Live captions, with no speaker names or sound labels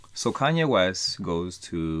So Kanye West goes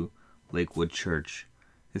to Lakewood Church.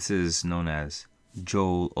 This is known as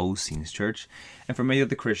Joel Osteen's church. And for many of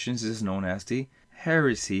the Christians, this is known as the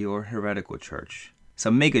heresy or heretical church. It's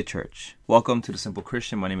a mega church. Welcome to The Simple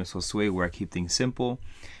Christian. My name is Josue, where I keep things simple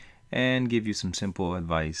and give you some simple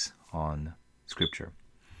advice on scripture.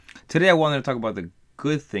 Today I wanted to talk about the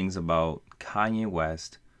good things about Kanye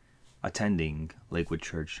West attending Lakewood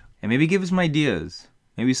Church and maybe give us some ideas,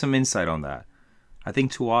 maybe some insight on that. I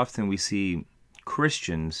think too often we see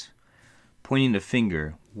Christians pointing the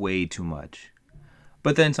finger way too much.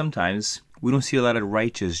 But then sometimes we don't see a lot of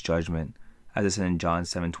righteous judgment, as it's in John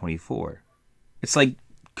 7:24. It's like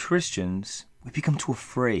Christians, we become too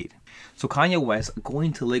afraid. So Kanye West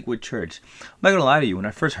going to Lakewood Church. I'm not going to lie to you, when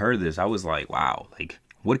I first heard this, I was like, wow,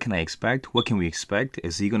 what can I expect? What can we expect?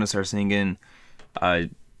 Is he going to start singing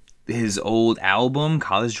his old album,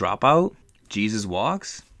 College Dropout, Jesus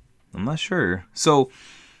Walks? I'm not sure. So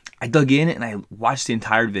I dug in and I watched the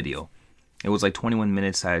entire video. It was like 21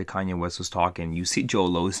 minutes that Kanye West was talking. You see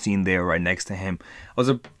Joel Osteen there right next to him. It was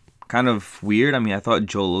kind of weird. I mean, I thought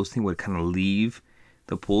Joel Osteen would kind of leave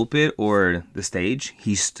the pulpit or the stage.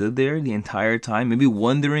 He stood there the entire time, maybe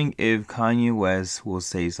wondering if Kanye West will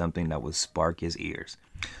say something that would spark his ears.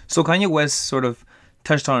 So Kanye West sort of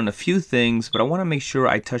touched on a few things, but I want to make sure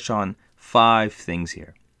I touch on 5 things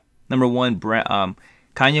here. Number 1,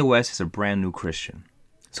 Kanye West is a brand new Christian.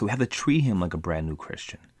 So we have to treat him like a brand new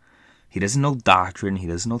Christian. He doesn't know doctrine. He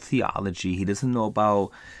doesn't know theology. He doesn't know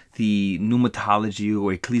about the pneumatology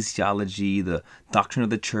or ecclesiology, the doctrine of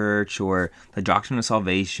the church or the doctrine of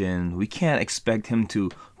salvation. We can't expect him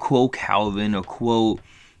to quote Calvin or quote,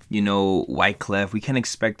 Wycliffe. We can't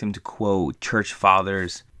expect him to quote church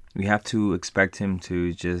fathers. We have to expect him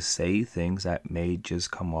to just say things that may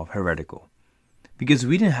just come off heretical. Because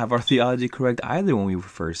we didn't have our theology correct either when we were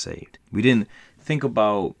first saved. We didn't think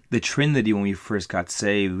about the Trinity when we first got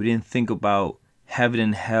saved. We didn't think about heaven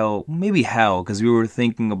and hell. Maybe hell, because we were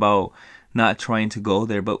thinking about not trying to go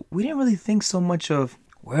there. But we didn't really think so much of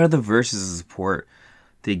where are the verses to support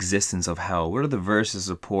the existence of hell? Where are the verses to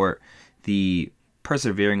support the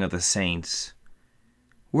persevering of the saints?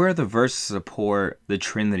 Where are the verses to support the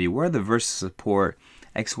Trinity? Where are the verses to support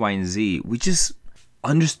X, Y, and Z? We just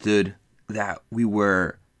understood that we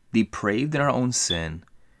were depraved in our own sin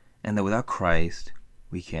and that without Christ,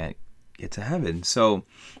 we can't get to heaven. So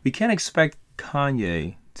we can't expect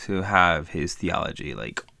Kanye to have his theology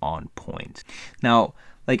on point. Now,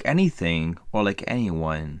 like anything or like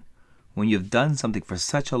anyone, when you've done something for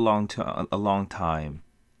such a long time,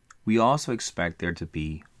 we also expect there to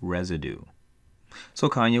be residue. So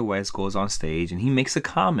Kanye West goes on stage and he makes a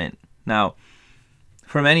comment. Now,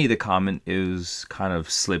 for many, the comment is kind of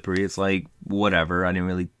slippery. It's like, whatever. I didn't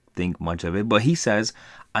really think much of it. But he says,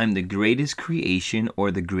 I'm the greatest creation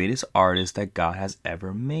or the greatest artist that God has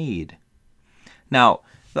ever made. Now,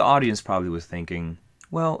 the audience probably was thinking,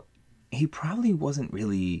 well, he probably wasn't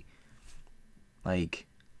really, he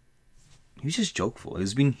was just jokeful. He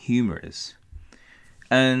was being humorous.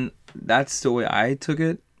 And that's the way I took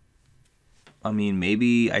it. I mean,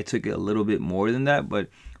 maybe I took it a little bit more than that, but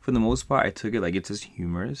for the most part, I took it like it's just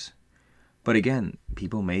humorous. But again,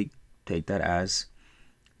 people may take that as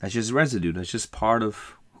that's just residue. That's just part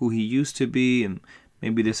of who he used to be. And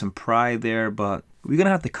maybe there's some pride there, but we're going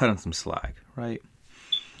to have to cut him some slack, right?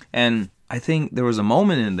 And I think there was a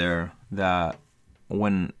moment in there that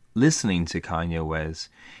when listening to Kanye West,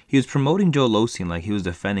 he was promoting Joel Osteen, like he was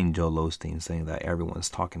defending Joel Osteen, saying that everyone's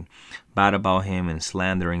talking bad about him and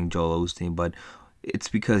slandering Joel Osteen, but it's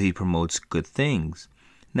because he promotes good things.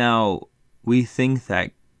 Now, we think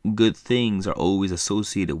that good things are always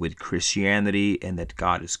associated with Christianity and that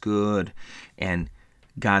God is good and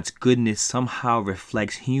God's goodness somehow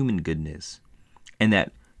reflects human goodness and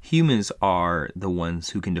that humans are the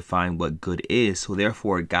ones who can define what good is. So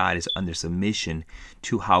therefore, God is under submission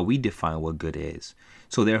to how we define what good is.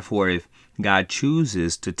 So therefore, if God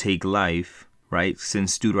chooses to take life, right,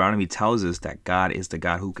 since Deuteronomy tells us that God is the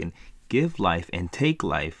God who can give life and take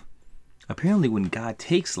life, apparently, when God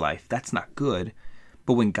takes life, that's not good.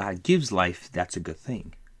 But when God gives life, that's a good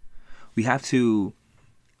thing. We have to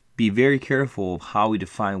be very careful of how we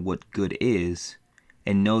define what good is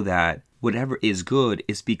and know that whatever is good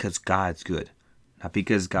is because God's good, not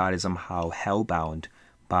because God is somehow hellbound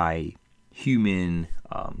by human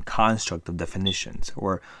construct of definitions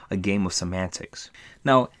or a game of semantics.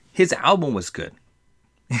 Now, his album was good.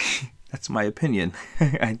 That's my opinion.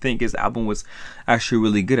 I think his album was actually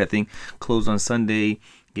really good. I think Closed on Sunday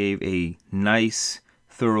gave a nice,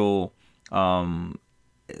 thorough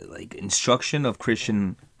instruction of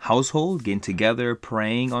Christian household, getting together,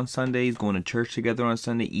 praying on Sundays, going to church together on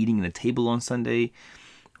Sunday, eating at a table on Sunday,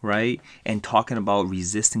 right? And talking about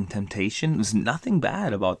resisting temptation. There's nothing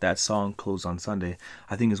bad about that song, Close on Sunday.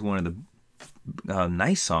 I think it's one of the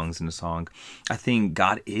nice songs in the song. I think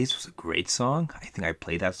God Is was a great song. I think I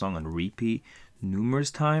played that song on repeat numerous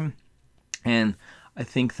times. And I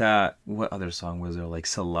think that, what other song was there? Like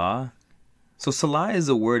Salah. So Salah is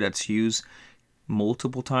a word that's used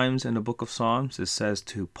multiple times in the book of Psalms. It says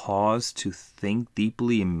to pause, to think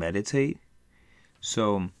deeply and meditate.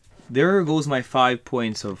 So there goes my 5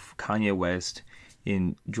 points of Kanye West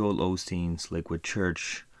in Joel Osteen's Lakewood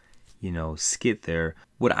Church, skit there.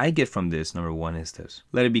 What I get from this, number one, is this.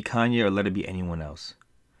 Let it be Kanye or let it be anyone else.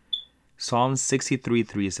 Psalm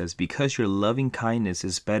 63:3 says, because your loving kindness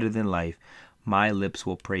is better than life, my lips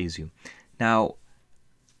will praise you. Now,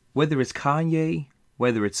 whether it's Kanye,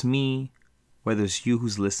 whether it's me, whether it's you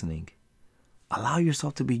who's listening, allow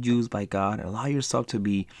yourself to be used by God. Allow yourself to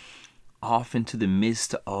be off into the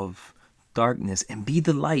midst of darkness and be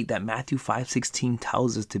the light that Matthew 5:16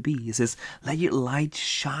 tells us to be. It says, let your light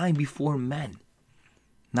shine before men.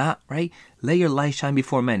 Not, right? Let your light shine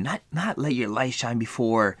before men. Not let your light shine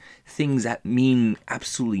before things that mean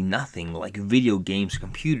absolutely nothing, like video games,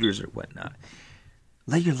 computers, or whatnot.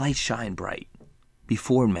 Let your light shine bright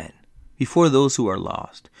before men, before those who are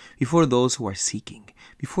lost, before those who are seeking,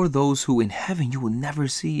 before those who in heaven you will never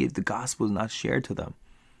see if the gospel is not shared to them.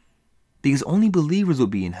 Because only believers will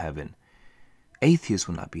be in heaven. Atheists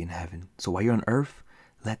will not be in heaven. So while you're on earth,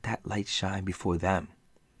 let that light shine before them.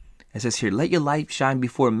 It says here, let your light shine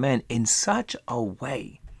before men in such a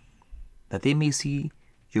way that they may see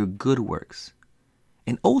your good works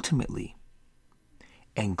and ultimately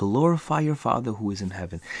and glorify your Father who is in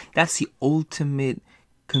heaven. That's the ultimate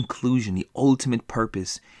conclusion, the ultimate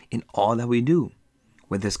purpose in all that we do.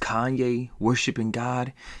 Whether it's Kanye worshiping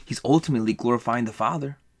God, he's ultimately glorifying the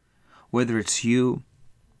Father. Whether it's you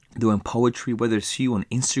doing poetry, whether it's you on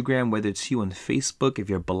Instagram, whether it's you on Facebook, if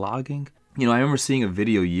you're blogging. I remember seeing a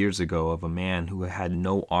video years ago of a man who had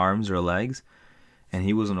no arms or legs, and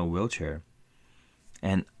he was in a wheelchair.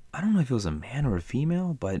 And I don't know if it was a man or a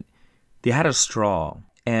female, but they had a straw,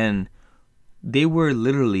 and they were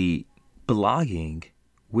literally blogging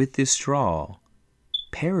with this straw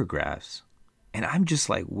paragraphs. And I'm just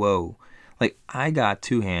like, whoa. Like, I got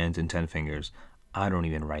 2 hands and 10 fingers. I don't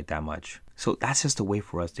even write that much. So that's just a way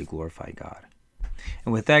for us to glorify God.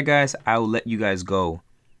 And with that, guys, I will let you guys go.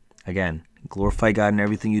 Again, glorify God in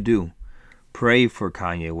everything you do. Pray for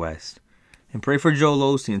Kanye West. And pray for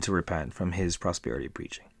Joel Osteen to repent from his prosperity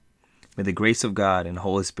preaching. May the grace of God and the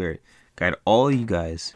Holy Spirit guide all you guys